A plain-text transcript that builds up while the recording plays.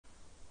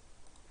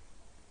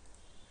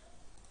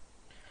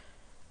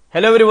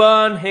Hello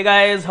everyone, hey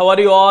guys, how are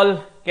you all?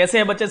 कैसे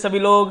हैं बच्चे सभी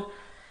लोग?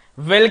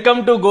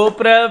 Welcome to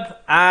गोप्रेप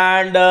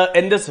and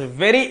in this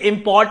very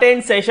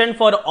important session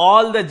for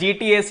all the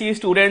जीटीएसई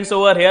students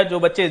over here. जो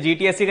बच्चे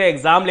जीटीएसई का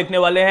एग्जाम लिखने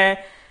वाले हैं,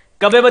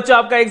 कब है बच्चों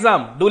आपका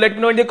exam? Do let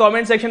me know in the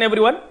comment section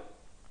everyone.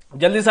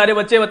 जल्दी सारे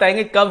बच्चे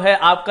बताएंगे कब है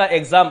आपका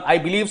एग्जाम। आई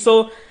बिलीव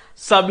सो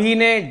सभी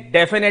ने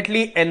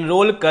डेफिनेटली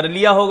एनरोल कर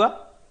लिया होगा,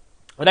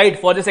 right,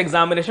 for this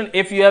examination.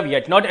 If you have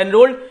yet not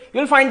enrolled,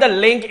 you'll find the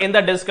link in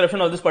the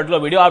description of this particular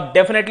video. आप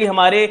definitely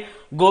हमारे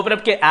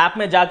GoPrep के ऐप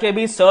में जाके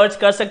भी सर्च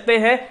कर सकते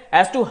हैं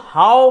as to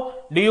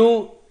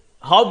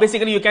how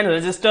basically you can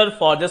register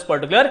for this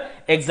particular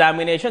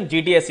examination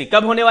GTSE.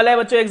 कब होने वाला है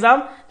बच्चों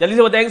एग्जाम? जल्दी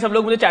से बताएंगे सब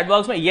लोग मुझे चैट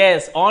बॉक्स में।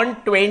 Yes, on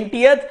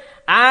 20th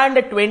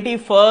and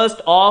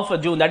 21st of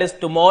June, that is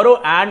tomorrow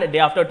and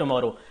day after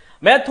tomorrow.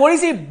 मैं थोड़ी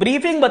सी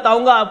ब्रीफिंग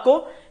बताऊंगा आपको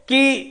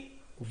कि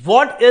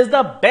what is the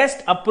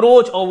best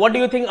approach or what do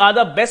you think are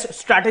the best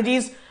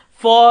strategies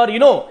for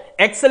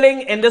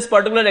excelling in this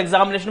particular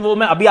examination। वो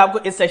मैं अभी आपको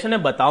इस सेशन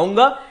में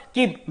बताऊंगा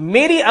कि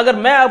अगर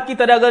मैं आपकी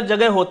तरह अगर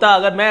जगह होता,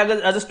 अगर मैं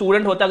एज ए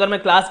स्टूडेंट होता, अगर मैं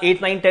क्लास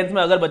 8, 9, 10th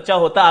में अगर बच्चा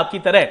होता आपकी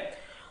तरह,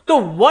 तो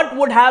what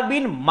would have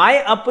been my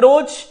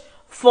approach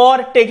for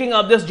taking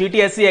up this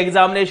GTSE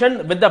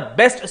examination with the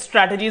best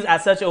strategies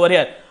as such over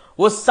here।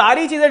 वो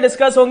सारी चीजें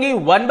डिस्कस होंगी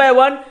वन बाय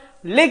वन,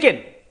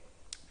 लेकिन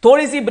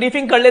थोड़ी सी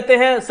ब्रीफिंग कर लेते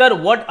हैं। Sir,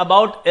 what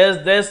about is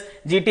this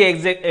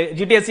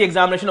जीटीएसई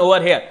examination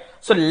over here?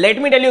 So let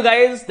me tell you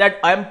guys that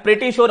I am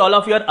pretty sure all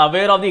of you are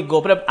aware of the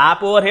गोप्रेप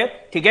app over here.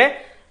 ठीक है,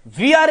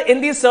 we are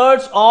in the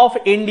search of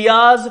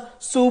India's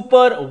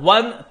super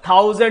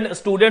 1000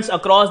 students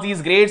across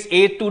these grades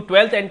 8 to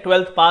 12th and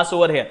 12th pass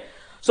over here.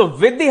 So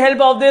with the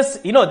help of this,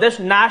 this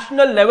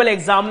national level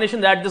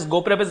examination that this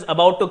GoPrep is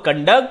about to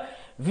conduct,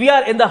 we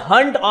are in the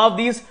hunt of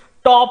these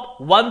top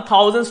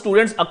 1000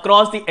 students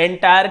across the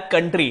entire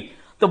country.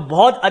 तो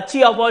बहुत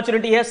अच्छी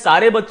opportunity है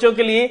सारे बच्चों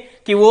के लिए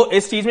कि वो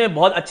इस चीज में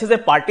बहुत अच्छे से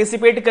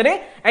पार्टिसिपेट करें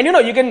and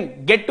you can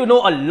get to know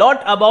a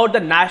lot about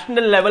the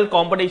national level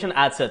competition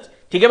as such.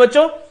 ठीक है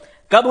बच्चों,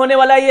 कब होने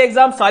वाला है ये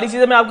एग्जाम, सारी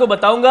चीजें मैं आपको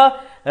बताऊंगा।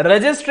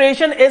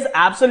 Registration is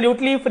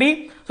absolutely free.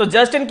 So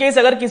just in case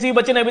अगर किसी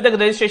बच्चे ने अभी तक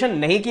रजिस्ट्रेशन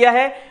नहीं किया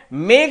है,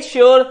 make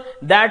sure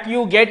that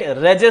you get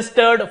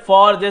registered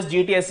for this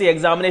जीटीएसई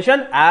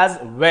examination as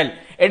well.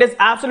 It is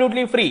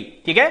absolutely free.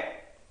 ठीक है,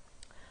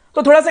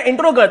 तो थोड़ा सा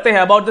इंट्रो करते हैं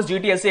अबाउट दिस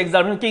जीटीएसई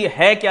एग्जामिनेशन की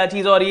है क्या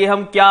चीज और ये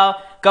हम क्या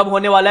कब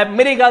होने वाला है।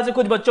 मेरे ख्याल से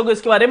कुछ बच्चों को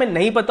इसके बारे में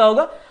नहीं पता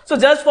होगा। सो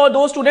जस्ट फॉर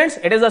दो students,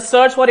 it is a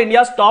search for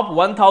India top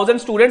 1000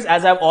 students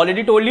as I have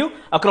already told you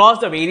across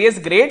the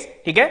various grades.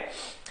 ठीक है,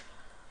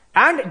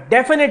 and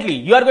definitely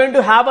you are going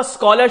to have a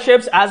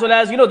scholarships as well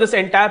as this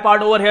entire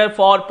part over here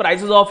for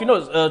prices of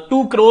 2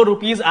 crore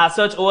rupees as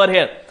such over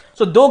here।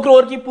 so 2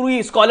 crore की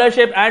पूरी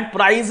scholarship and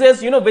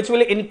prizes which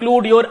will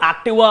include your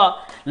Activa।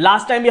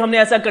 Last time भी हमने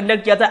ऐसा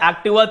conduct किया था,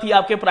 Activa थी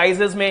आपके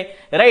prices में,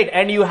 right?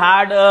 And you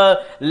had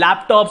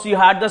laptops, you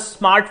had the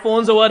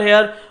smartphones over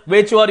here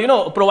which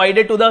were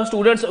provided to the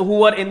students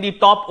who were in the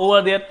top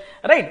over there,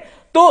 right?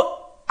 तो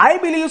I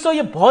believe so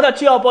ये बहुत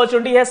अच्छी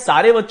opportunity है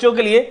सारे बच्चों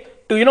के लिए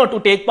to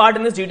take part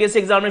in this GTSE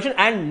examination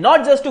and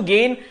not just to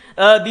gain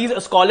these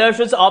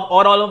scholarships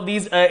or all of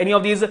these any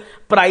of these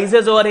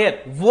prizes over here।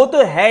 वो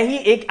तो है ही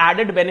एक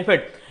added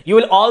benefit। You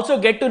will also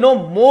get to know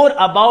more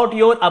about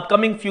your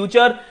upcoming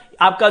future।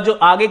 आपका जो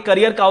आगे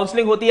career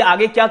counselling होती है,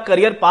 आगे क्या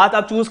करियर पाथ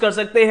आप चूज कर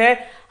सकते हैं,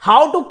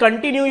 how to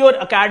continue your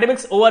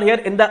academics over here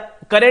in the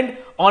current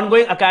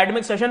ongoing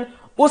academic session,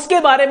 उसके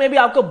बारे में भी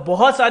आपको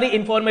बहुत सारी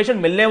इंफॉर्मेशन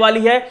मिलने वाली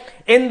है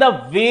in the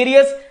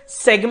various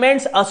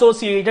segments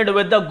associated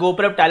with the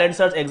गोप्रेप talent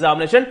search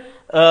examination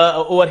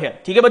over here.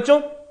 ठीक है बच्चों,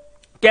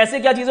 कैसे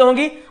क्या चीजें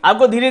होंगी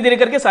आपको धीरे धीरे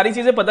करके सारी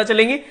चीजें पता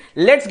चलेंगी।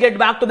 Let's get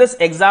back to this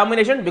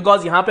examination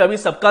because यहां पे अभी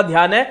सबका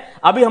ध्यान है।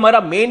 अभी हमारा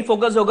मेन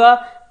फोकस होगा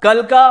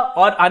कल का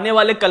और आने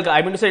वाले कल का,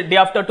 आई मीन टू से डे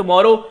आफ्टर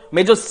टुमारो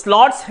में जो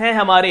स्लॉट्स हैं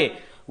हमारे,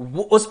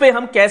 उस पर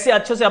हम कैसे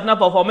अच्छे से अपना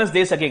परफॉर्मेंस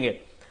दे सकेंगे।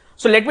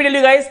 So let me tell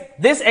you guys,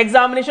 this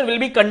examination will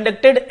be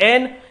conducted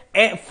in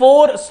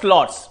 4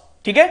 slots।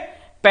 ठीक है,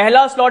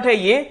 पहला slot है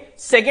ये,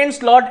 second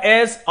slot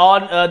is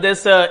on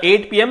this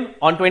 8 PM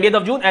on 20th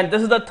of June and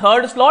this is the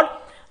third slot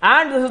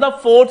and this is the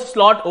fourth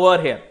slot over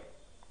here।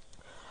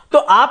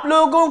 तो आप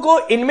लोगों को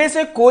इनमें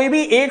से कोई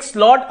भी एक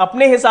स्लॉट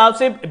अपने हिसाब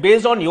से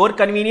based on your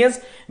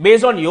convenience,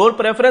 based on your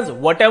preference,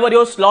 whatever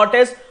your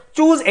slot is,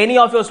 choose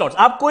any of your slots।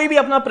 आप कोई भी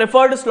अपना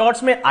preferred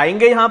slots में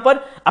आएंगे, यहां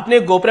पर अपने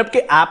GoPrep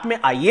के ऐप में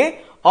आइए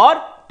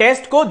और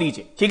टेस्ट को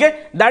दीजिए। ठीक है,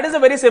 that is a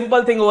very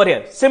simple thing over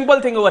here, simple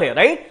thing over here,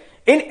 right?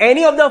 In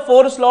any of the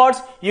 4 slots,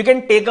 you can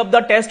take up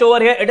the test over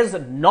here। It is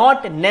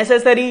not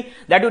necessary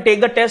that you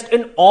take the test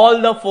in all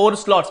the 4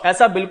 slots।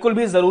 ऐसा बिल्कुल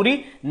भी जरूरी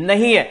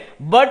नहीं है,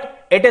 but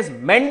it is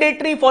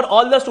mandatory for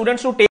all the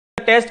students to take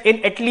the test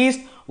in at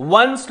least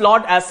 1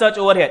 slot as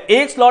such over here।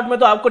 एक slot में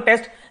तो आपको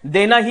टेस्ट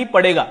देना ही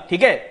पड़ेगा।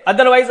 ठीक है,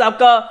 अदरवाइज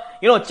आपका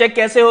चेक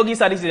कैसे होगी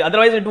सारी चीजें,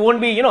 otherwise it won't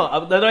be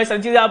otherwise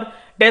सारी चीजें आप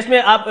टेस्ट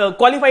में आप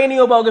क्वालिफाई नहीं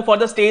हो पाओगे for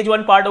the stage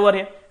 1 part over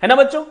here, है ना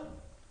बच्चों?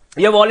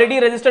 You have already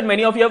registered,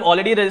 many of you have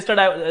already registered,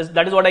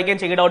 that is what I can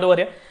check it out over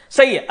here।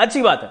 सही है,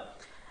 अच्छी बात है।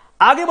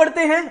 आगे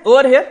बढ़ते हैं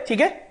ओवर हियर।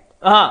 ठीक है,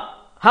 हाँ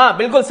हाँ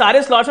बिल्कुल,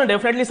 सारे स्लॉट्स में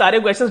डेफिनेटली सारे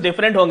क्वेश्चंस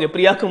डिफरेंट होंगे।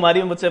 प्रिया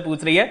कुमारी मुझसे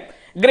पूछ रही है।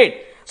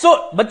 ग्रेट।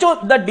 सो बच्चों,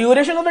 the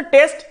duration of the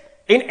test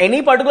in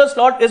any particular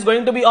slot is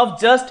going to be of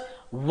just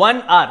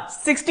 1 hour,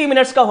 60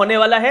 minutes का होने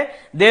वाला है।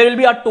 There will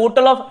be a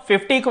total of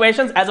 50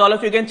 questions, as all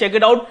of you can check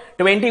it out.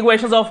 20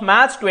 questions of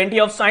maths, 20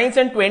 of science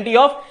and 20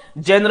 of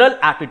general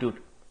aptitude.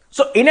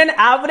 So on an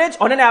average,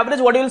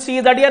 what you will see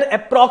is that here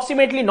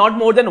approximately not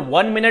more than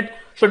 1 minute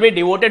should be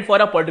devoted for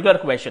a particular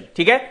question.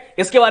 ठीक है,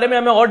 इसके बारे में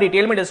मैं और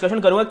detail में discussion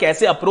करूंगा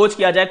कैसे अप्रोच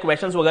किया जाए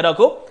क्वेश्चंस वगैरह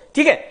को।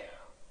 ठीक है,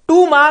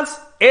 2 marks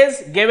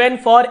is given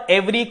for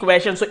every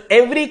question. So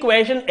every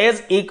question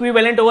is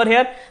equivalent over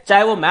here.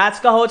 चाहे वो मैथ्स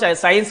का हो, चाहे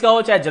साइंस का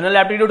हो, चाहे जनरल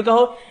एप्टीट्यूड का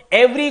हो,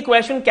 every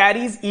question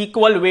carries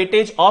equal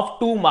weightage of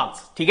 2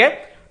 marks. ठीक है,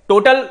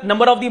 total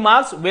number of the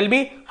marks will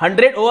be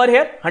 100 over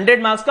here.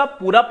 100 marks का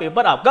पूरा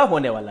पेपर आपका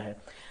होने वाला है।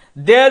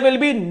 There will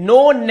be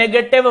no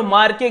negative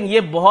marking.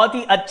 ये बहुत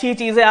ही अच्छी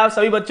चीज है आप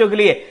सभी बच्चों के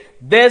लिए।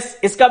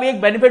 इसका भी एक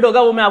बेनिफिट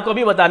होगा, वो मैं आपको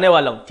अभी बताने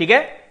वाला हूं। ठीक है,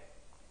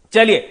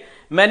 चलिए,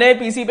 मैंने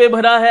पीसी पे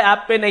भरा है,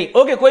 ऐप पे नहीं।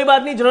 ओके, कोई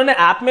बात नहीं। जिन्होंने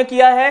ऐप में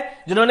किया है,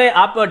 जिन्होंने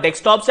आप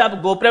डेस्कटॉप से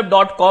आप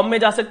goprep.com में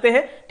जा सकते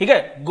हैं। ठीक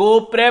है,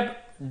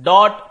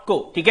 goprep.co।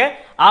 ठीक है,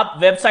 आप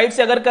वेबसाइट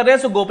से अगर कर रहे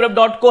हैं तो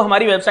goprep.co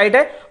हमारी वेबसाइट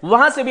है,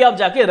 वहां से भी आप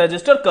जाके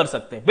रजिस्टर कर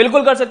सकते हैं,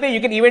 बिल्कुल कर सकते हैं।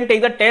 You can even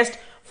take the test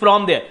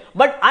from there,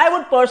 but I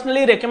would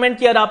personally recommend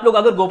कि यार आप लोग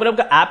अगर GoPrep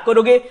का ऐप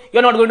करोगे, you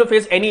are not going to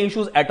face any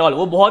issues at all.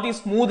 वो बहुत ही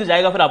स्मूथ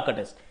जाएगा फिर आपका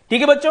टेस्ट।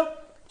 ठीक है बच्चों,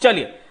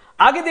 चलिए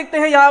आगे देखते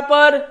हैं। यहां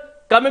पर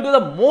coming to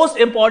the most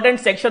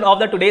important section of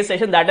the today's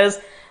session, that is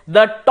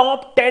the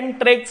top 10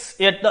 tricks,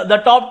 the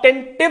top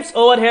 10 tips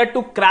over here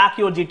to crack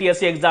your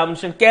GTSE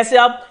examination. कैसे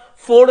आप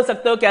फोड़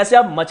सकते हो, कैसे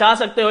आप मचा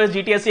सकते हो इस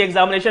GTSE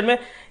एग्जामिनेशन में,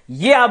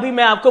 ये अभी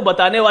मैं आपको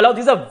बताने वाला हूं।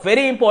 This are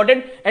very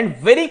important and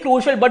very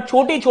crucial, but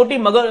छोटी छोटी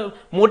मगर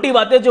मोटी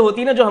बातें जो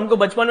होती है ना, जो हमको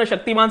बचपन में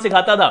शक्तिमान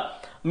सिखाता था,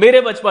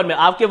 मेरे बचपन में,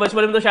 आपके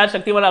बचपन में तो शायद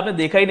शक्तिमान आपने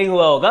देखा ही नहीं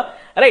हुआ होगा,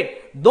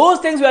 right?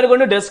 Those things we are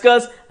going to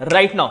discuss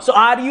right now. So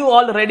are you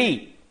all ready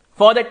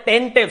for the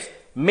 10 tips?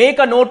 Make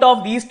a note of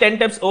these 10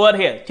 tips over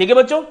here. ठीक है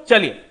बच्चों,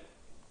 चलिए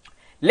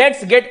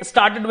let's get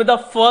started with the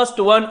first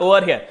one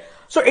over here.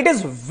 So it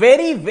is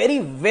very very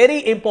very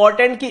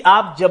important कि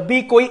आप जब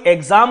भी कोई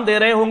exam दे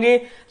रहे होंगे,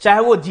 चाहे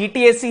वो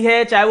GTSE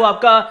है, चाहे वो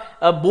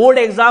आपका बोर्ड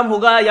एग्जाम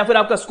होगा, या फिर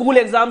आपका स्कूल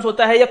एग्जाम्स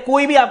होता है, या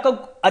कोई भी आपका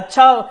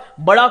अच्छा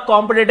बड़ा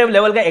कॉम्पिटेटिव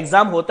लेवल का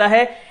एग्जाम होता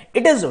है,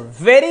 it is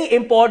very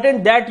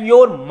important that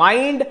your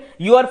mind,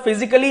 you are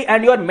physically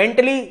and you are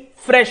mentally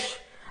fresh.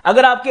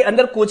 अगर आपके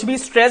अंदर कुछ भी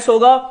स्ट्रेस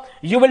होगा,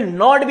 you will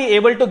not be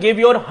able to give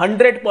your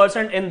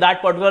 100% in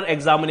that particular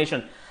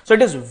examination. So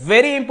it is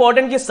very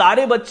important कि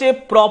सारे बच्चे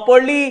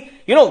properly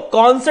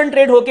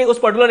concentrate होकर उस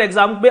पर्टिकुलर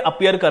एग्जाम पे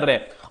अपीयर कर रहे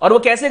हैं। और वो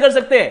कैसे कर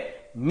सकते हैं?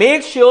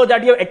 Make sure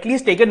that you have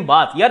at least taken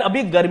bath. यार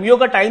अभी गर्मियों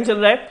का टाइम चल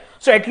रहा है,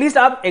 सो एटलीस्ट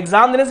आप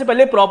एग्जाम देने से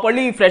पहले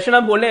प्रॉपरली फ्रेशन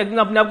अप हो लें,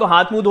 अपने आप को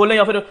हाथ मुंह धो लें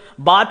या फिर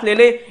बात ले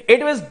लें।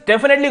 It is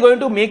definitely going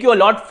to make you a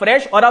lot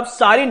fresh, और आप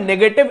सारी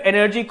नेगेटिव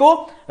एनर्जी को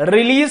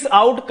रिलीज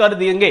आउट कर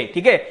देंगे।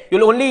 ठीक है, you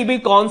will only be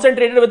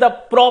concentrated with a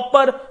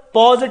proper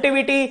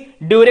positivity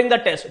during the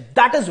test.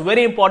 That is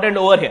very important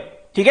over here.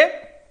 ठीक है,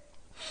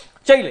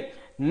 चलिए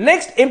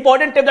next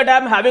important tip that I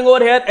am having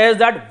over here is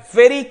that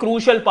very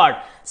crucial part.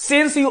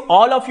 Since you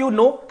all of you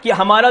know कि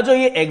हमारा जो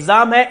ये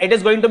exam है, it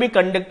is going to be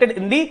conducted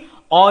in the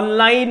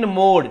online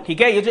mode.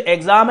 ठीक है, ये जो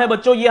exam है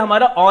बच्चों, ये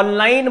हमारा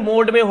ऑनलाइन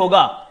मोड में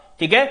होगा।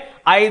 ठीक है,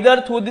 either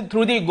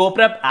through the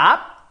GoPrep app,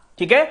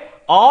 ठीक है,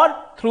 और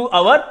थ्रू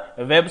अवर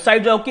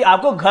वेबसाइट, जो कि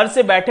आपको घर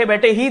से बैठे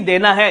बैठे ही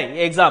देना है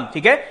ये एग्जाम।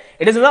 ठीक है,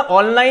 it is in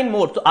online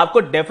mode. तो आपको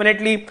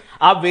डेफिनेटली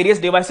आप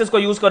वेरियस डिवाइसेस को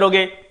यूज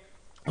करोगे।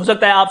 हो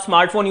सकता है आप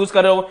स्मार्टफोन यूज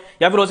कर रहे हो,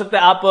 या फिर हो सकता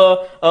है आप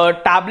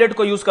टैबलेट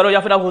को यूज करो, या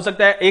फिर आप हो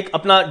सकता है एक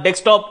अपना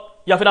डेस्कटॉप,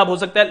 या फिर आप हो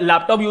सकता है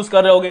लैपटॉप यूज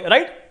कर रहे होगे,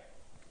 right?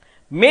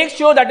 Make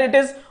sure that it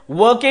is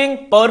working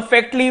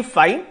perfectly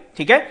fine.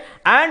 ठीक है,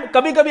 एंड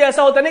कभी कभी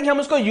ऐसा होता है ना कि हम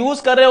उसको यूज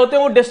कर रहे होते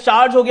हैं, वो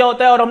डिस्चार्ज हो गया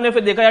होता है, और हमने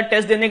फिर देखा यार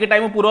टेस्ट देने के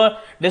टाइम वो पूरा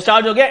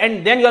डिस्चार्ज हो गया,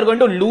 and then you are going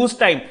to lose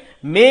time.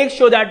 Make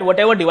sure that what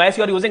ever device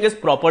you are using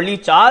is properly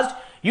charge,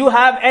 you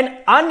have an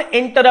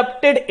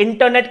uninterrupted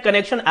internet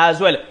connection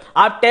as well.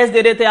 आप test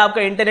दे रहे थे,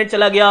 आपका internet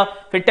चला गया,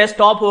 फिर test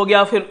stop हो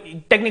गया,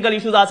 फिर टेक्निकल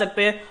इश्यूज आ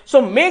सकते हैं।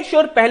 सो मेक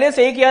श्योर पहले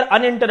से ही कि यार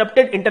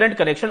अनइंटरप्टेड इंटरनेट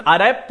कनेक्शन आ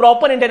रहा है,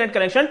 प्रॉपर इंटरनेट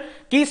कनेक्शन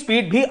की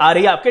स्पीड भी आ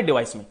रही है आपके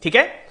डिवाइस में। ठीक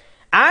है,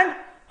 एंड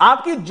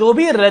आपकी जो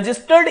भी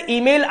रजिस्टर्ड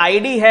ईमेल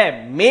आईडी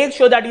है, make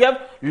sure that you have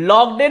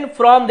logged in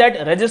from that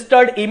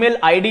registered email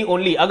ID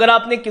only. अगर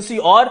आपने किसी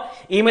और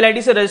ईमेल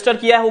आईडी से रजिस्टर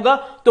किया होगा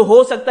तो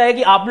हो सकता है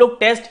कि आप लोग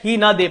टेस्ट ही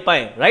ना दे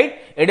पाए,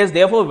 right? It is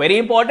therefore very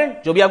important,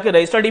 जो भी आपकी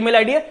रजिस्टर्ड ईमेल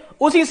आईडी है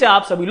उसी से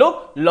आप सभी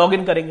लोग लॉग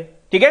इन करेंगे।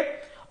 ठीक है,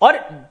 और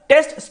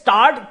टेस्ट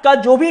स्टार्ट का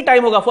जो भी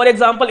टाइम होगा, for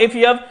example if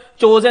you have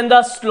chosen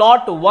the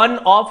slot 1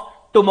 of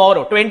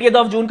tomorrow, 20th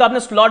of June का आपने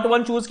स्लॉट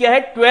 1 चूज किया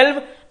है,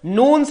 12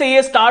 नून से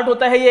ये स्टार्ट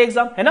होता है ये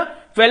एग्जाम, है ना,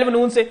 12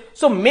 नून से।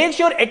 So make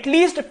sure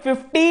at least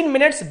 15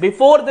 minutes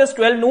before this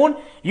 12 Noon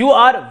you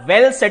are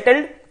well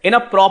settled in a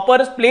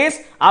proper place.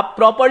 आप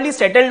प्रॉपरली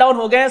सेटल डाउन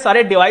हो गए हैं,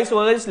 सारे डिवाइस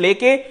वगैरह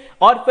लेके,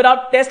 और फिर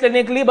आप टेस्ट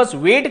लेने के लिए बस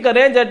वेट कर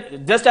रहे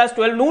हैं। Just as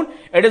 12 Noon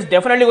it is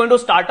definitely going to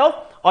start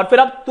of, और फिर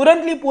आप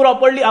तुरंतली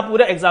प्रॉपरली आप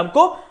पूरे एग्जाम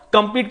को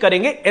कंप्लीट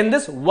करेंगे इन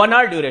दिस 1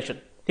 hour ड्यूरेशन,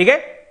 ठीक है।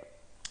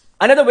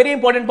 अनदर वेरी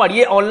इंपॉर्टेंट पार्ट,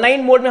 ये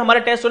ऑनलाइन मोड में हमारा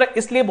टेस्ट हो रहा है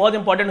इसलिए बहुत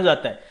इंपॉर्टेंट हो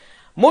जाता है।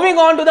 Moving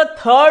on to the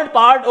third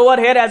part over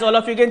here, as all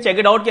of you can check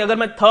it out, कि अगर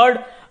मैं थर्ड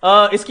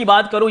इसकी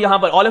बात करूं यहां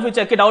पर, all of you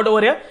check it out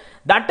over here,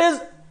 that is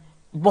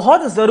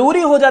बहुत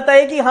जरूरी हो जाता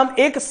है कि हम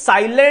एक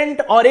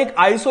साइलेंट और एक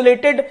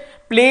आइसोलेटेड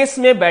प्लेस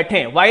में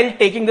बैठें while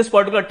taking this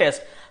particular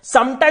test.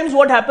 Sometimes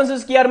what happens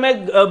is कि यार मैं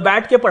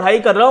बैठ के पढ़ाई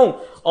कर रहा हूं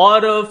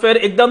और फिर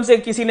एकदम से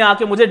किसी ने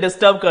आके मुझे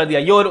डिस्टर्ब कर दिया,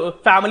 योर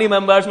फैमिली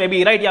मेंबर्स में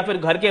बी, राइट, या फिर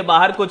घर के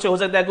बाहर कुछ हो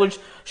सकता है, कुछ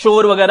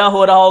शोर वगैरह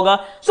हो रहा होगा।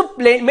 So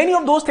many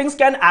of those things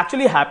can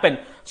actually happen.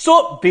 So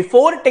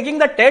before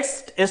taking the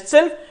test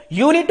itself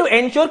you need to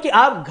ensure कि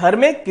आप घर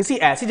में किसी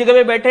ऐसी जगह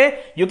पे बैठे,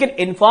 you can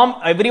inform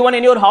everyone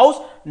in your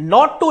house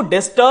not to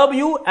disturb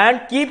you and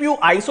keep you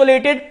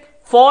isolated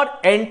for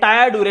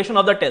entire duration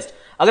of the test.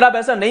 अगर आप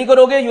ऐसा नहीं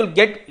करोगे यू विल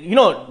गेट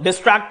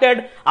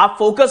डिस्ट्रैक्टेड, आप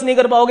फोकस नहीं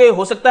कर पाओगे।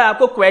 हो सकता है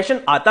आपको क्वेश्चन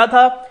आता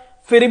था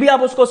फिर भी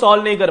आप उसको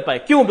सॉल्व नहीं कर पाए,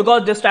 क्यों?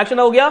 बिकॉज डिस्ट्रैक्शन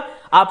हो गया,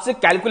 आपसे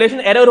कैलकुलेशन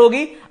एरर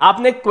होगी,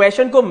 आपने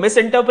क्वेश्चन को मिस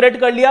इंटरप्रेट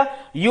कर लिया,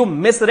 you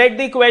misread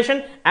the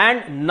question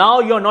and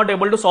now you are not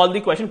able to solve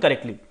the question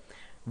correctly.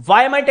 Why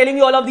am I telling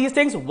you all of these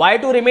things? Why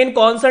to remain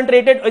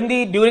concentrated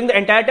during the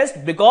entire test?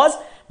 Because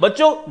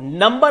बच्चों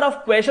number of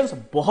questions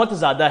बहुत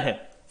ज्यादा है,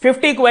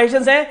 50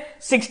 questions हैं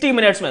 60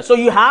 minutes में, so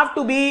you have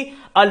to be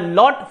a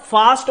lot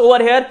fast over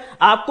here।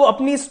 आपको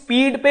अपनी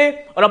speed पे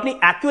और अपनी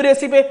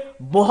एक्यूरेसी पे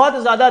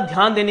बहुत ज्यादा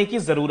ध्यान देने की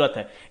जरूरत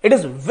है। It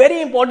is very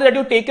important that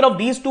you take care of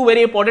these two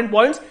very important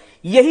points।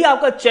 यही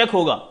आपका चेक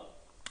होगा।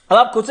 अब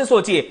आप खुद से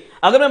सोचिए,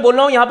 अगर मैं बोल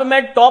रहा हूं यहां पे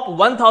मैं टॉप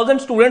 1000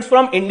 स्टूडेंट्स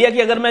फ्रॉम इंडिया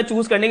की अगर मैं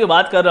चूज करने की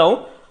बात कर रहा हूं,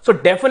 so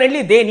definitely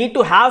they need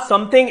to have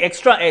something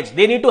extra edge,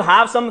 they need to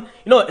have some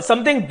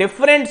something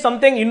different,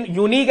 something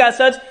unique as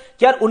such,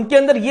 कि यार उनके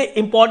अंदर ये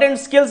इंपॉर्टेंट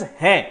स्किल्स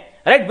हैं,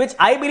 राइट, विच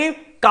आई बिलीव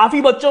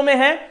काफी बच्चों में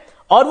है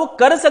और वो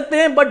कर सकते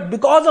हैं, but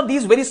because of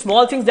these very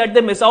small things that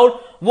they miss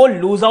out वो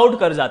लूज आउट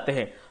कर जाते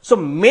हैं। So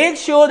make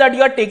sure that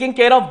you are taking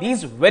care of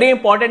these very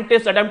important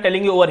tips that I am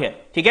telling you over here,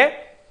 ठीक है।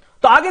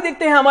 तो आगे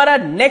देखते हैं हमारा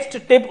नेक्स्ट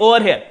टिप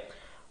ओवर हियर।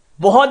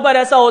 बहुत बार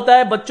ऐसा होता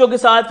है बच्चों के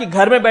साथ कि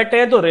घर में बैठे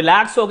हैं तो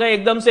रिलैक्स हो गए,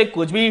 एकदम से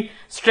कुछ भी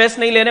स्ट्रेस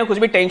नहीं ले रहे हैं, कुछ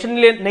भी टेंशन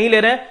नहीं ले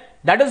रहे हैं,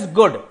 दैट इज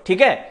गुड,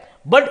 ठीक है,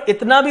 बट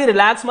इतना भी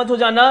रिलैक्स मत हो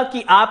जाना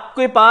कि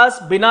आपके पास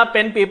बिना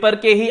पेन पेपर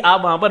के ही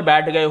आप वहां पर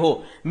बैठ गए हो।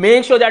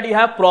 Make sure that you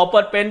have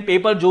proper pen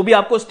paper, जो भी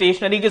आपको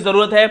स्टेशनरी की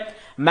जरूरत है।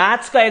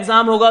 मैथ्स का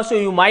एग्जाम होगा, so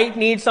you might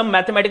need some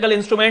mathematical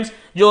instruments,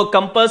 जो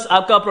कंपास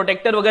आपका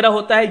प्रोटेक्टर वगैरह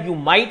होता है, you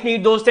might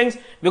need those things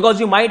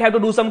because you might have to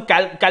do some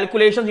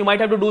calculations, you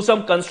might have to do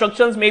some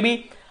constructions may be.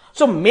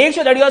 So make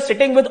sure that you are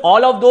sitting with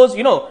all of those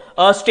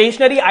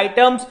stationary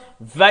items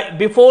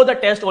before the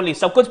test only।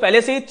 सब कुछ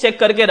पहले से ही check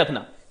करके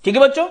रखना, ठीक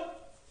है बच्चों,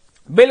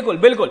 बिल्कुल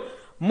बिल्कुल।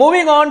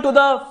 Moving on to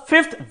the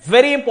fifth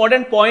very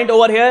important point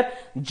over here,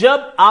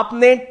 जब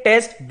आपने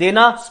टेस्ट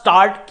देना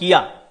स्टार्ट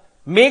किया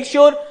मेक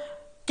श्योर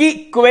कि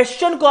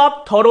क्वेश्चन को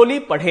आप थॉरोली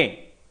पढ़ें,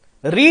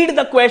 read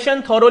the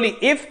question thoroughly.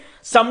 If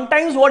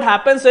sometimes what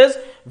happens is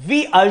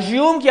we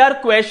assume कि यार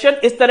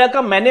क्वेश्चन इस तरह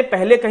का मैंने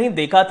पहले कहीं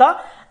देखा था,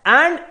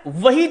 एंड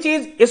वही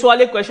चीज इस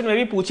वाले क्वेश्चन में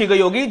भी पूछी गई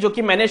होगी, जो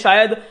कि मैंने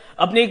शायद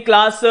अपनी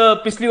क्लास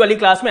पिछली वाली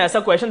क्लास में ऐसा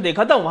क्वेश्चन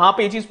देखा था, वहां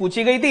पे ये चीज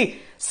पूछी गई थी।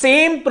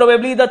 Same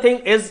probably the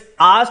thing is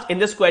asked in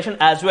this question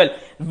as well,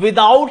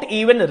 without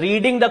even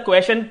reading the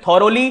question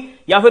thoroughly,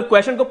 या फिर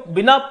क्वेश्चन को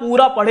बिना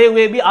पूरा पढ़े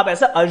हुए भी आप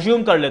ऐसा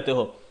अज्यूम कर लेते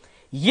हो।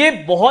 ये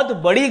बहुत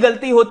बड़ी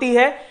गलती होती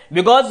है,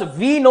 because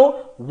we know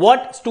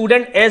what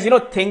student is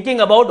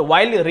thinking about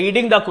while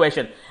reading the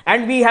question,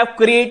 and we have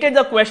created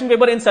the question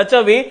paper in such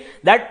a way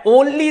that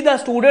only the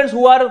students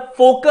who are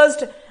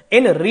focused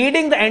in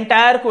reading the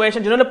entire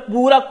question, जिन्होंने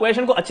पूरा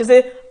question को अच्छे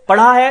से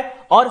पढ़ा है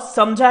और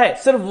समझा है,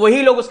 सिर्फ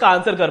वही लोग उसका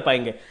आंसर कर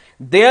पाएंगे।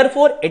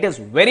 Therefore it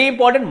is very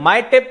important, my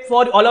tip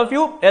for all of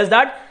you is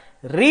that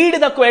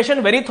read the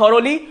question very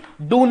thoroughly,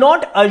 do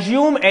not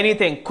assume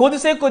anything। खुद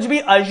से कुछ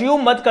भी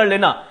assume मत कर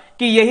लेना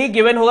कि यही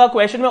गिवन होगा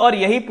क्वेश्चन में और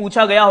यही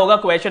पूछा गया होगा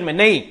क्वेश्चन में,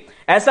 नहीं,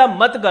 ऐसा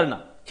मत करना,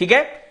 ठीक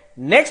है।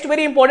 Next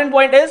very important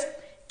point is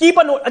keep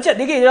a note. अच्छा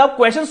देखिए, जब आप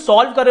क्वेश्चन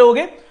सॉल्व कर रहे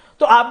होगे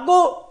तो आपको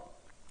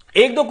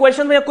एक दो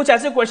क्वेश्चन में कुछ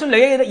ऐसे क्वेश्चन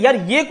लगेगा, यार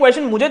ये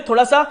क्वेश्चन मुझे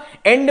थोड़ा सा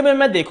एंड में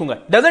मैं देखूंगा।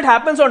 डज इट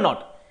हैपेंस और नॉट?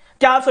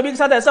 क्या आप सभी के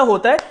साथ ऐसा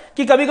होता है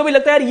कि कभी कभी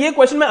लगता है यार ये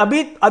क्वेश्चन मैं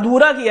अभी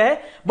अधूरा किया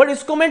है, बट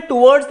इसको मैं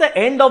towards the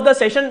end of the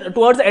session,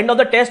 towards the end of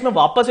the test में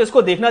वापस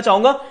इसको देखना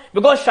चाहूंगा,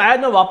 बिकॉज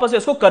शायद मैं वापस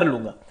इसको कर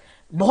लूंगा।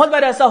 बहुत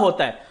बार ऐसा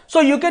होता है।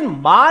 So you can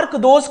mark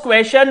those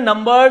question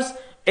numbers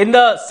in the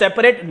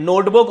separate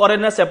notebook और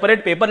इन a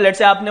separate paper. Let's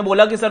say आपने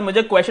बोला कि सर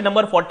मुझे क्वेश्चन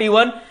नंबर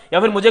 41 या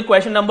फिर मुझे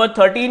क्वेश्चन नंबर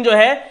 13 जो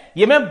है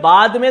ये मैं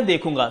बाद में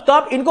देखूंगा, तो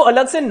आप इनको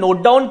अलग से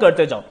नोट डाउन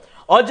करते जाओ,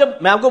 और जब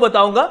मैं आपको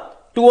बताऊंगा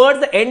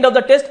towards the end of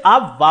the test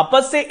आप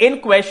वापस से इन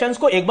क्वेश्चंस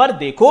को एक बार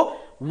देखो।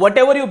 What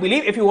ever you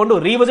believe, if you want to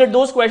revisit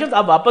those questions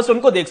आप वापस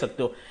उनको देख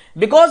सकते हो,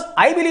 बिकॉज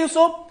आई बिलीव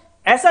सो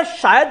ऐसा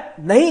शायद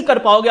नहीं कर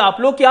पाओगे आप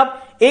लोग कि आप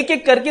एक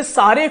एक करके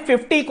सारे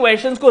 50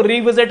 क्वेश्चंस को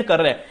रिविजिट कर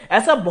रहे हैं।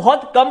 ऐसा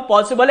बहुत कम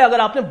पॉसिबल है। अगर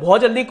आपने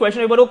बहुत जल्दी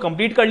क्वेश्चन पेपर को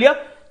कंप्लीट कर लिया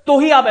तो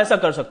ही आप ऐसा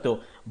कर सकते हो।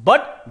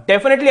 बट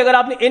डेफिनेटली अगर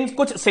आपने इन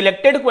कुछ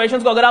सिलेक्टेड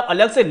क्वेश्चंस को अगर आप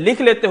अलग से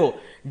लिख लेते हो,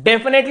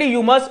 definitely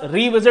you must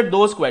revisit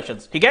those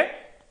questions, ठीक है।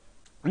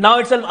 नाउ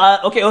इट्स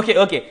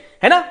ओके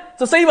है ना।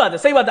 तो सही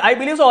बात है। I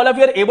believe so all of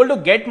you are able to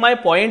get my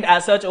point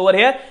as such over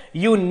here.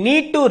 You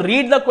need to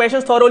read the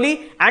questions thoroughly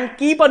and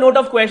keep a note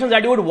of questions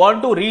that you would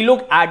want to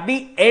relook at the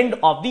end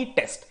of the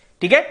test,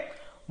 ठीक है।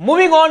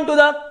 Moving on to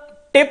the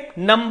tip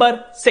number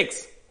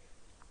 6।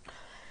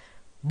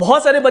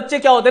 बहुत सारे बच्चे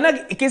क्या होते हैं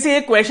ना, किसी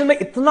एक क्वेश्चन में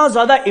इतना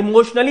ज्यादा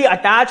इमोशनली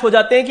अटैच हो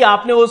जाते हैं कि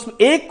आपने उस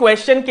एक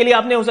क्वेश्चन के लिए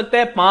आपने हो सकता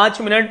है 5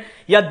 मिनट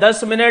या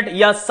 10 मिनट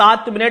या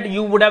 7 minute,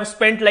 you would have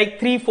spent like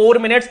 3-4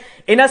 minutes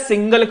in a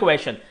single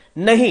question.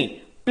 नहीं,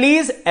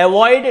 please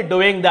avoid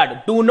doing that.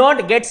 Do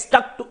not get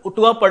stuck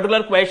to a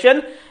particular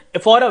question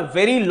for a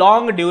very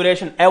long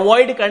duration.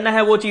 Avoid करना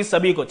है वो चीज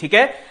सभी को, ठीक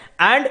है।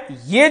 एंड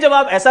ये जब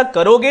आप ऐसा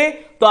करोगे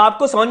तो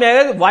आपको समझ में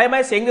आएगा why am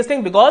I saying this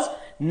thing, because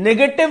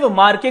negative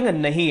marking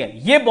नहीं है।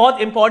 ये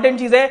बहुत इंपॉर्टेंट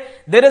चीज है।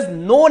 There is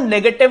no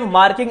negative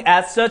marking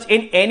as such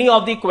in any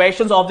of the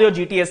questions of your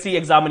जीटीएससी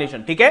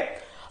examination, ठीक है।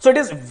 So it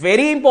is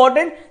very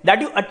important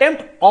that you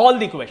attempt all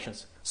the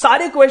questions.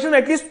 सारे question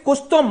at least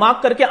कुछ तो मार्क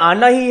करके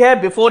आना ही है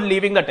बिफोर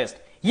लीविंग द टेस्ट।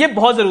 ये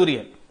बहुत जरूरी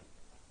है,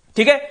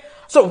 ठीक है।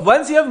 So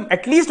once you have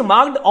at least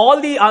marked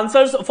all the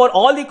answers for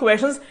all the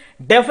questions,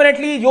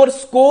 definitely your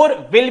score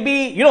will be,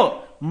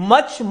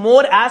 much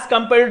more as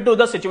compared to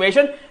the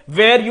situation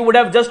where you would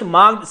have just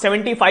marked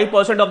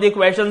 75% of the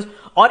questions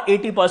or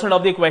 80%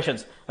 of the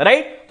questions,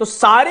 right? तो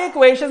सारे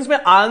questions में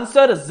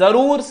answer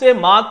जरूर से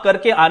mark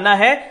करके आना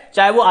है,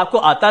 चाहे वो आपको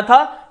आता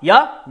था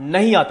या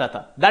नहीं आता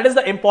था। That is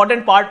the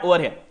important part over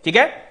here, ठीक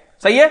है,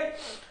 सही है।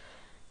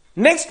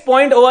 Next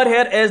point over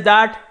here is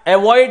that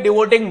avoid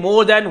devoting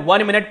more than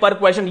 1 minute पर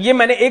क्वेश्चन। ये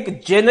मैंने एक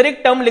जेनरिक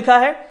टर्म लिखा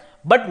है,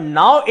 but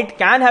now it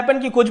can happen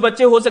कि कुछ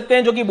बच्चे हो सकते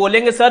हैं जो कि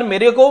बोलेंगे सर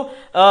मेरे को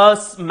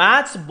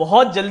मैथ्स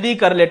बहुत जल्दी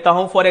कर लेता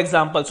हूं, for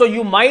example. So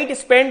you might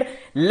spend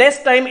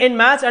less time in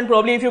maths and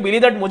probably if you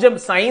believe that मुझे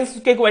साइंस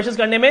के क्वेश्चंस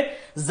करने में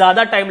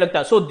ज्यादा टाइम लगता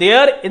है, so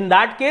there in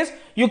that case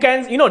you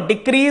can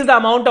decrease the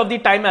amount of the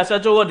time as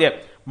such over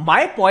there.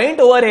 My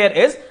point over here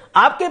is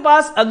आपके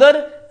पास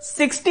अगर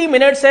 60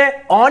 minutes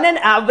है on an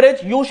average,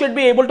 you should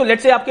be able to,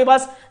 let's say आपके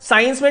पास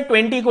science में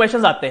 20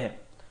 questions आते हैं,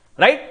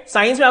 right.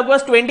 Science में आपके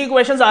पास 20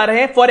 questions आ रहे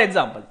हैं for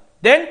example,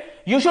 then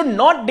you should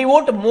not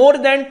devote more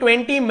than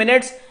 20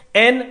 minutes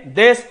in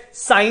this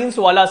science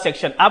वाला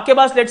सेक्शन। आपके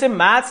पास लेट्स से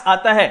मैथ्स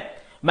आता है,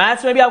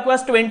 मैथ्स में भी आपके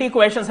पास 20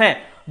 क्वेश्चंस हैं,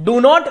 do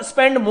not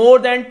spend more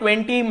than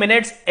 20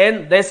 minutes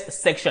in this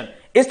section.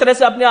 इस तरह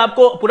से अपने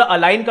आपको पूरा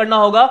अलाइन करना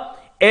होगा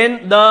in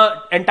the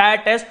entire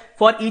test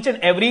for each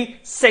and every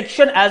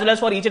section as well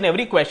as for each and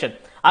every question.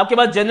 आपके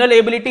पास जनरल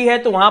एबिलिटी है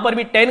तो वहां पर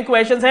भी 10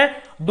 क्वेश्चंस हैं,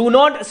 do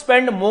not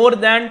spend more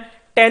than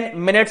 10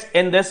 minutes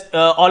in this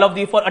all of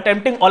the for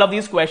attempting all of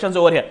these questions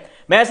over here.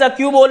 मैं ऐसा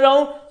क्यों बोल रहा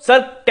हूं सर,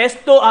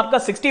 टेस्ट तो आपका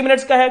 60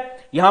 मिनट्स का है,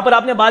 यहां पर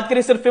आपने बात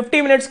करी सिर्फ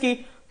 50 मिनट्स की,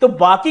 तो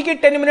बाकी के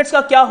 10 मिनट्स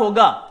का क्या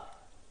होगा?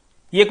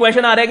 ये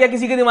क्वेश्चन आ रहा है क्या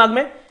किसी के दिमाग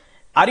में?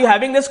 Are you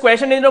having this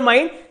question in your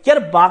mind कि यार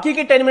बाकी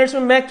के 10 मिनट्स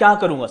में मैं क्या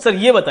करूंगा? सर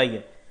ये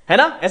बताइए, है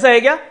ना, ऐसा है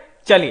क्या?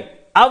 चलिए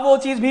अब वो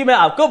चीज भी मैं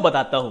आपको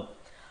बताता हूं।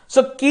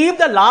 So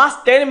keep the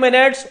last 10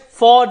 minutes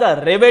for the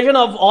revision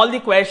of all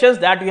the questions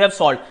that you have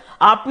solved.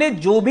 आपने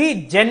जो भी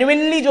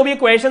जेन्युइनली जो भी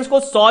क्वेश्चंस को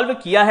सॉल्व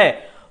किया है,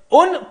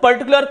 उन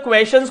पर्टिकुलर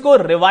क्वेश्चंस को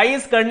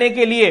रिवाइज करने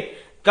के लिए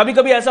कभी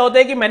कभी ऐसा होता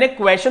है कि मैंने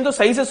क्वेश्चन तो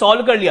सही से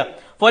सॉल्व कर लिया,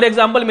 फॉर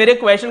एग्जाम्पल मेरे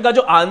क्वेश्चन का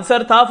जो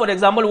आंसर था फॉर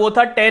एग्जाम्पल वो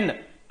था 10,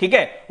 ठीक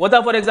है, वो था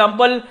फॉर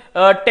एग्जाम्पल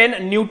 10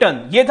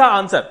 न्यूटन, ये था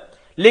आंसर,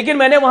 लेकिन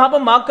मैंने वहां पर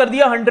मार्क कर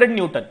दिया 100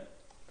 न्यूटन।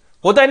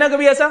 होता है ना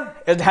कभी ऐसा?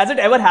 Has it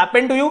ever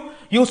happened to you?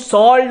 You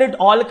solved it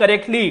all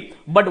correctly,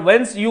 but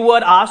व्हेंस you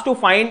are asked to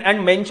find and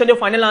mention your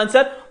final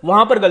answer,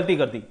 वहां पर गलती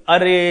कर दी।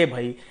 अरे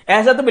भाई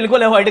ऐसा तो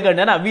बिल्कुल अवॉइड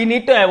करना है ना, we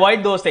need to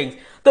avoid those things.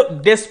 तो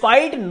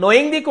despite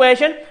knowing the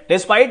question,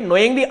 despite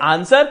knowing the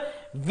answer,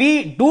 we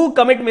do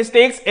commit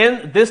mistakes in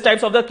this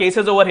types of the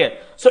cases over here.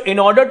 So in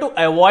order to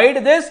avoid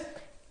this,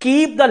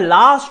 keep the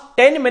last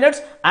 10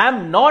 minutes. I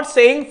am not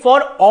saying for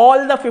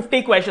all the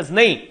 50 questions,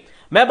 नहीं,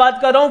 मैं बात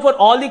कर रहा हूं for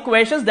all the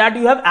questions that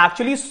you have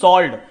actually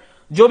solved.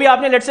 जो भी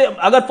आपने let's say,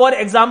 अगर फॉर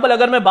एग्जाम्पल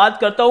अगर मैं बात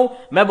करता हूं,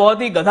 मैं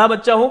बहुत ही गधा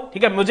बच्चा हूं,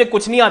 ठीक है, मुझे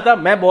कुछ नहीं आता,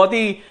 मैं बहुत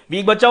ही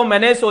वीक बच्चा हूं,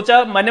 मैंने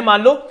सोचा, मैंने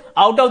मान लो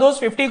out of those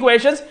 50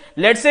 questions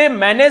let's say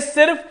मैंने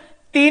सिर्फ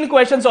 3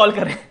 क्वेश्चन सॉल्व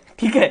करे,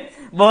 ठीक है,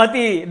 बहुत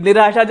ही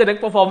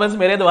निराशाजनक परफॉर्मेंस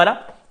मेरे द्वारा,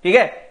 ठीक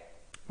है,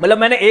 मतलब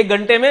मैंने 1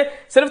 घंटे में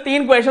सिर्फ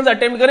 3 क्वेश्चंस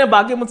अटेम्प्ट करे,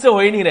 बाकी मुझसे हो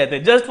ही नहीं रहते,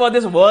 just for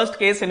this worst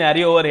case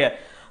scenario over here.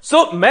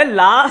 सो मैं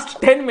लास्ट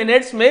 10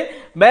 मिनट्स में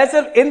मैं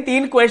सिर्फ इन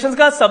 3 क्वेश्चंस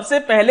का सबसे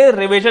पहले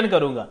रिवीजन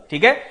करूंगा,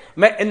 ठीक है,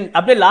 मैं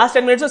अपने लास्ट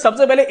 10 मिनट्स में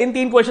सबसे पहले इन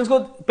 3 क्वेश्चंस को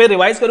पे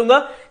रिवाइज करूंगा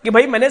कि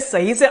भाई मैंने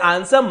सही से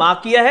आंसर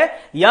मार्क किया है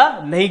या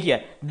नहीं किया।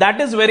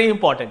 दैट इज वेरी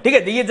इंपॉर्टेंट, ठीक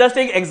है, ये जस्ट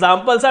एक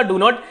एग्जाम्पल सा, do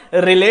not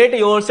relate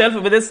your self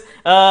with this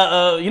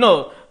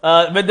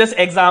with this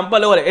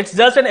example over here. It's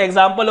just an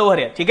example over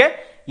here, ठीक है।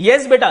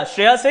 Yes बेटा,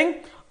 Shreya Singh,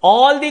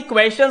 all the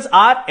questions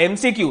are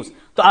MCQs.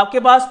 तो आपके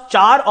पास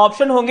 4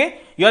 ऑप्शन होंगे,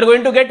 you are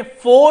going to get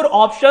 4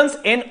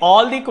 options in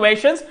all the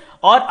questions,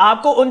 और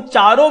आपको उन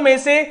चारों में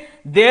से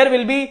there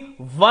will be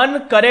 1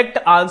 correct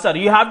answer.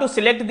 You have to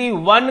select the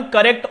 1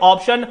 correct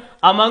option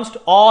amongst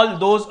all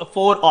those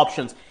 4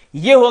 options.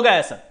 ये होगा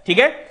ऐसा, ठीक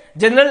है।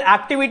 जनरल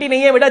एक्टिविटी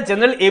नहीं है बेटा,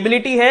 जनरल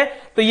एबिलिटी है।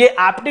 तो ये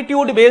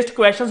एप्टीट्यूड बेस्ड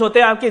क्वेश्चंस होते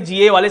हैं आपके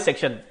जीए वाले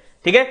सेक्शन,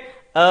 ठीक है।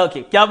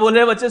 ओके, क्या बोल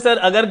रहे हैं बच्चे? सर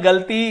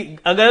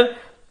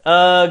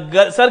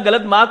सर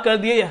गलत मार्क कर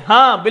दिए।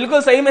 हाँ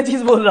बिल्कुल सही मैं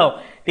चीज बोल रहा हूं,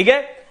 ठीक है।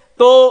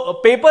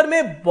 तो पेपर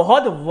में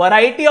बहुत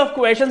वैरायटी ऑफ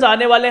क्वेश्चंस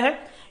आने वाले हैं।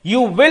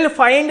 You will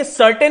find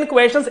certain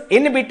questions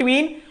in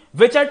between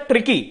which are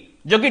tricky,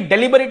 जो कि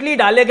डेलिबरेटली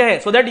डाले गए हैं,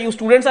 so that you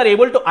students are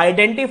able to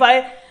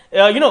identify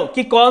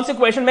कि कौन से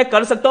क्वेश्चन मैं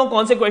कर सकता हूं,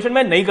 कौन से क्वेश्चन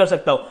मैं नहीं कर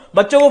सकता हूं।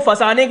 बच्चों को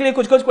फंसाने के लिए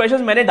कुछ कुछ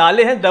क्वेश्चन मैंने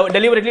डाले हैं,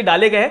 डेलिबरेटली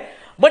डाले गए हैं,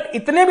 बट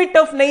इतने भी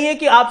टफ नहीं है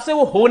कि आपसे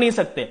वो हो नहीं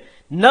सकते।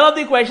 None of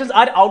the questions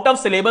are out of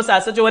syllabus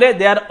as such,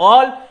 they are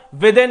all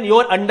with in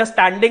your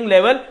understanding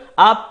level.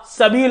 आप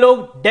सभी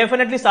लोग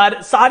डेफिनेटली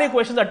सारे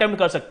क्वेश्चंस अटेम्प्ट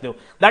कर सकते हो,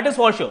 दैट इज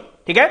फॉर श्योर,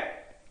 ठीक है।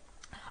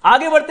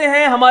 आगे बढ़ते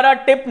हैं, हमारा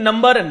tip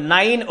number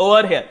 9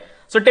 over here.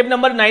 So tip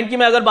number 9 की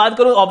मैं अगर बात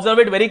करूं, observe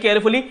it very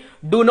carefully,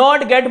 do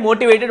not get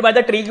motivated by the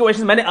tricky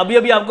questions. मैंने अभी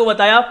अभी आपको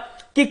बताया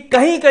कि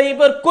कहीं कहीं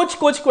पर कुछ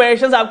कुछ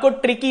क्वेश्चंस आपको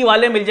ट्रिकी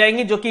वाले मिल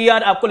जाएंगे, जो कि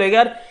यार आपको लगेगा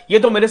यार ये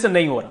तो मेरे से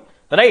नहीं हो रहा,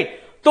 राइट।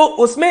 तो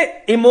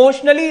उसमें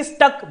इमोशनली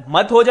स्टक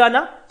मत हो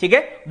जाना, ठीक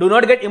है। Do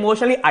not gate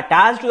emotionally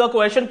attach to the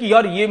question कि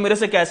यार ये मेरे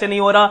से कैसे नहीं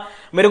हो रहा,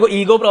 मेरे को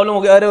ईगो प्रॉब्लम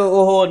हो गया, अरे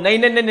ओहो, नहीं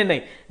नहीं नहीं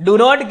नहीं। Do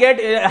not gate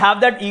have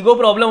that ego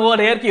problem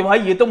over here कि भाई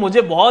ये तो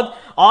मुझे बहुत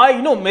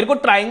मेरे को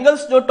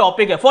ट्राइंगल्स जो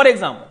टॉपिक है, फॉर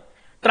एग्जाम्पल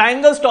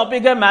ट्राइंगल्स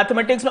टॉपिक है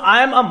मैथमेटिक्स में,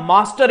 I am a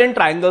master in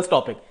triangles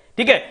topic,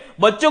 ठीक है।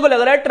 बच्चों को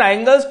लग रहा है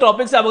ट्राइंगल्स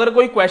टॉपिक से अगर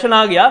कोई क्वेश्चन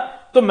आ गया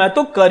तो मैं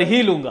तो कर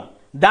ही लूंगा,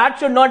 दैट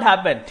शुड नॉट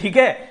हैपन, ठीक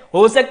है।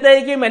 हो सकता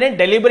है कि मैंने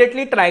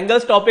डेलिबरेटली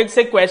ट्राइंगल्स टॉपिक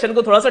से क्वेश्चन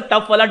को थोड़ा सा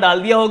टफ वाला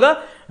डाल दिया होगा,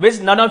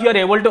 which none of you are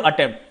able to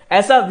attempt,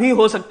 ऐसा भी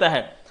हो सकता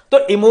है। तो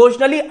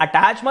इमोशनली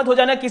अटैच मत हो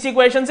जाना किसी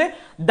क्वेश्चन से,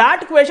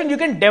 that question you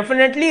can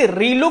definitely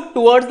relook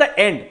towards the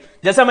end.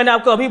 जैसा मैंने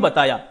आपको अभी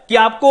बताया कि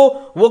आपको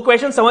वो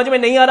क्वेश्चन समझ में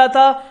नहीं आ रहा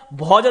था,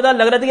 बहुत ज्यादा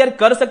लग रहा था यार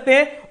कर सकते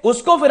हैं,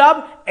 उसको फिर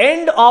आप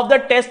एंड ऑफ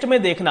द टेस्ट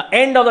में देखना,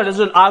 एंड ऑफ द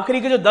रिजल्ट,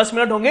 आखिरी के जो 10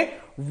 मिनट होंगे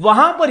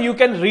वहां पर you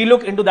can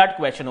relook into that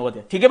question over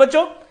there, ठीक है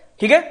बच्चों,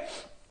 ठीक है।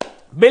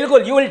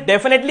 बिल्कुल, you will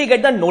definitely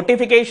get the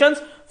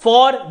notifications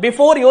for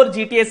before your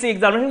जीटीएससी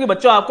examination कि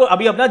बच्चों आपको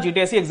अभी अपना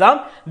जीटीएससी एग्जाम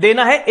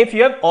देना है, if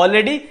you have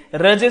already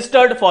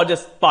registered for this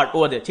part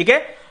over there, ठीक है।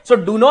 So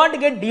do not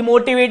get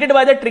demotivated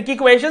by the tricky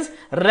questions,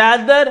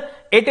 rather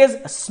it is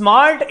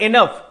smart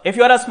enough, if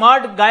you are a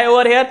smart guy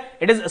over here,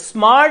 it is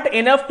smart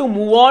enough to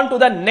move on to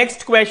the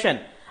next question.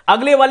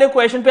 अगले वाले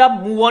question पे आप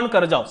move on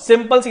कर जाओ,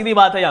 simple सीधी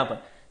बात है यहां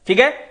पर, ठीक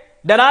है।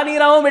 डरा नहीं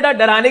रहा हूं बेटा,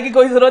 डराने की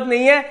कोई जरूरत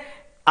नहीं है।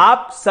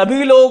 आप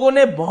सभी लोगों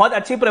ने बहुत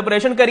अच्छी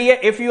प्रिपरेशन करी है।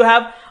 If you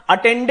have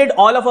attended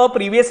all of our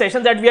previous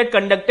sessions that we had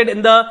conducted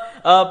in the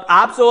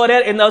apps over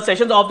here in the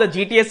sessions of the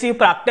जीटीएससी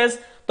practice,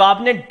 तो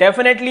आपने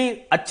डेफिनेटली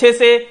अच्छे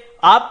से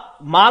आप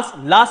मार्क्स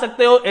ला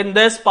सकते हो in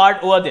this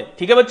part over there,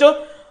 ठीक है बच्चों।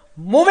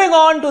 Moving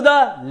on to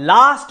the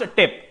last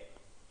tip.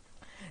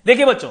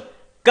 देखिए बच्चों,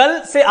 कल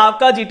से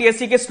आपका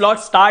जीटीएससी के स्लॉट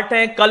स्टार्ट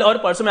हैं, कल और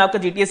परसों में आपका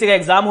जीटीएससी का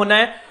एग्जाम होना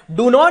है।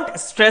 डू नॉट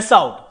स्ट्रेस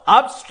आउट,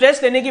 आप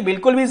स्ट्रेस लेने की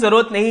बिल्कुल भी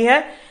जरूरत नहीं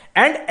है,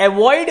 and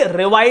avoid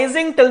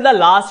revising till the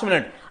last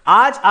minute.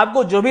 आज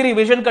आपको जो भी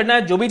रिवीजन करना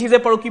है, जो भी चीजें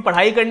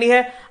पढ़ाई करनी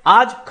है,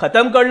 आज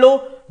खत्म कर लो।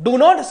 Do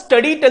not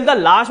study till the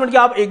last minute कि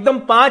आप एकदम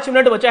 5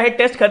 मिनट बचा है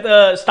टेस्ट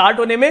स्टार्ट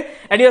होने में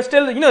and you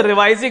still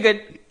revising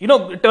it,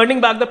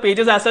 turning back the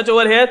pages as such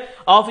over here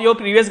of your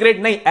previous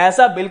grade. नहीं,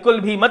 ऐसा बिल्कुल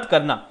भी मत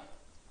करना।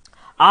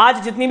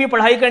 आज जितनी भी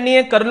पढ़ाई करनी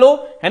है कर लो,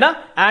 है ना,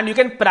 and you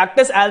can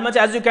practice as much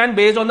as you can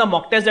based on the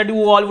mock test that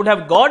you all would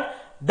have got,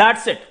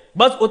 that's it.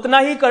 बस उतना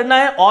ही करना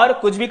है और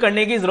कुछ भी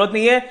करने की जरूरत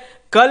नहीं है।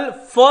 कल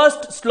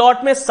फर्स्ट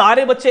स्लॉट में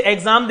सारे बच्चे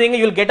एग्जाम देंगे,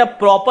 you will get a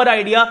proper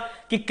idea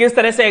कि किस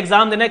तरह से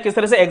एग्जाम देना है, किस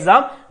तरह से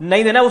एग्जाम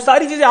नहीं देना है। वो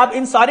सारी चीजें आप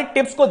इन सारी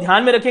टिप्स को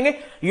ध्यान में रखेंगे,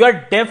 you are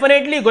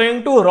definitely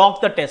going to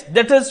rock the test,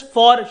 that is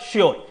for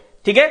sure,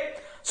 ठीक है।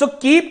 So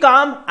keep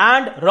calm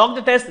and rock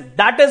the test,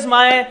 that is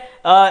my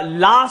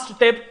last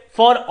tip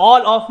for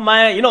all of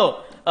my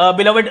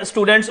beloved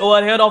students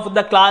over here of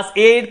the class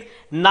 8th,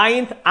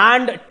 9th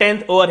and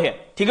 10th over here,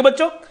 ठीक है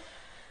बच्चों।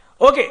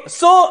 Okay,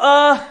 so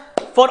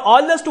for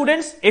all the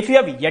students, if you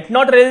have yet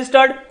not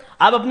registered,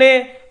 आप अपने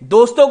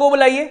दोस्तों को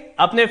बुलाइए,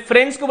 अपने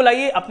friends को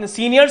बुलाइए, अपने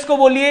सीनियर्स को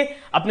बोलिए,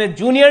 अपने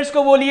जूनियर्स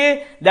को बोलिए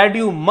that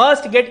you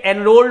must get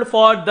enrolled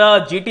for the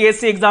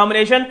GTSE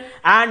examination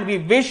and we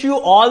wish you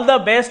all the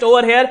best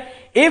over here.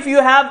 If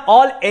you have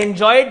all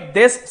enjoyed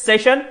this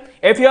session,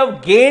 if you have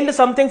gained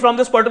something from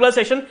this particular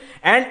session,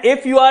 and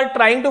if you are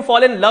trying to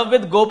fall in love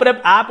with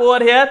Goprep app over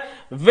here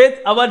with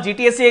our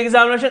GTSE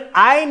examination,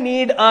 I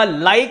need a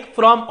like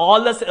from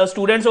all the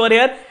students over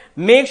here.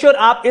 Make sure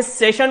आप इस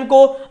session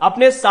को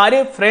अपने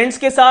सारे friends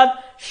के साथ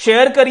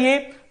share करिए.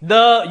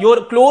 Your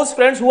close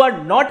friends who are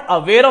not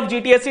aware of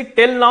GTSE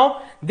till now,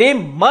 they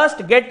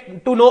must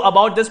get to know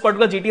about this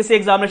particular GTSE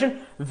examination.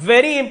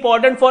 Very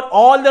important for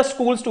all the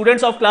school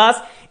students of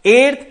class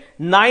 8th,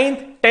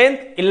 9th,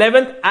 10th,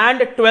 11th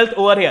and 12th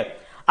over here.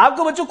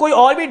 आपको बच्चों कोई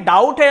और भी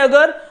doubt है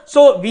अगर,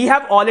 so we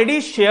have already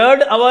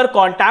shared our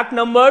contact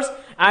numbers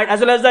and as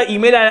well as the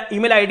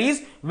email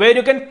IDs where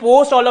you can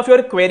post all of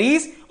your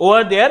queries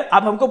over there.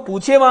 आप हमको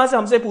पूछिए वहां से,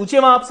 हमसे पूछिए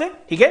वहां से,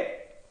 ठीक है?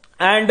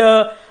 And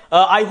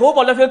I hope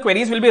all of your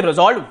queries will be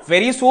resolved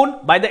very soon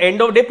by the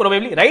end of day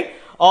probably, right?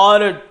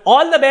 Or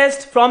all the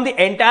best from the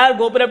entire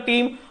GoPrep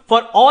team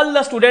for all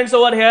the students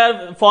over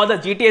here for the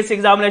GTSE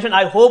examination.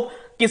 I hope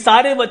कि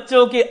सारे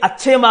बच्चों के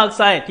अच्छे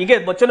marks आए, ठीक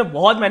है? बच्चों ने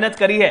बहुत मेहनत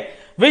करी है.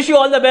 Wish you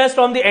all the best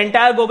from the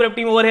entire GoPrep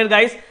team over here,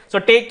 guys. So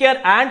take care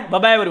and bye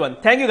bye everyone.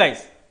 Thank you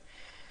guys.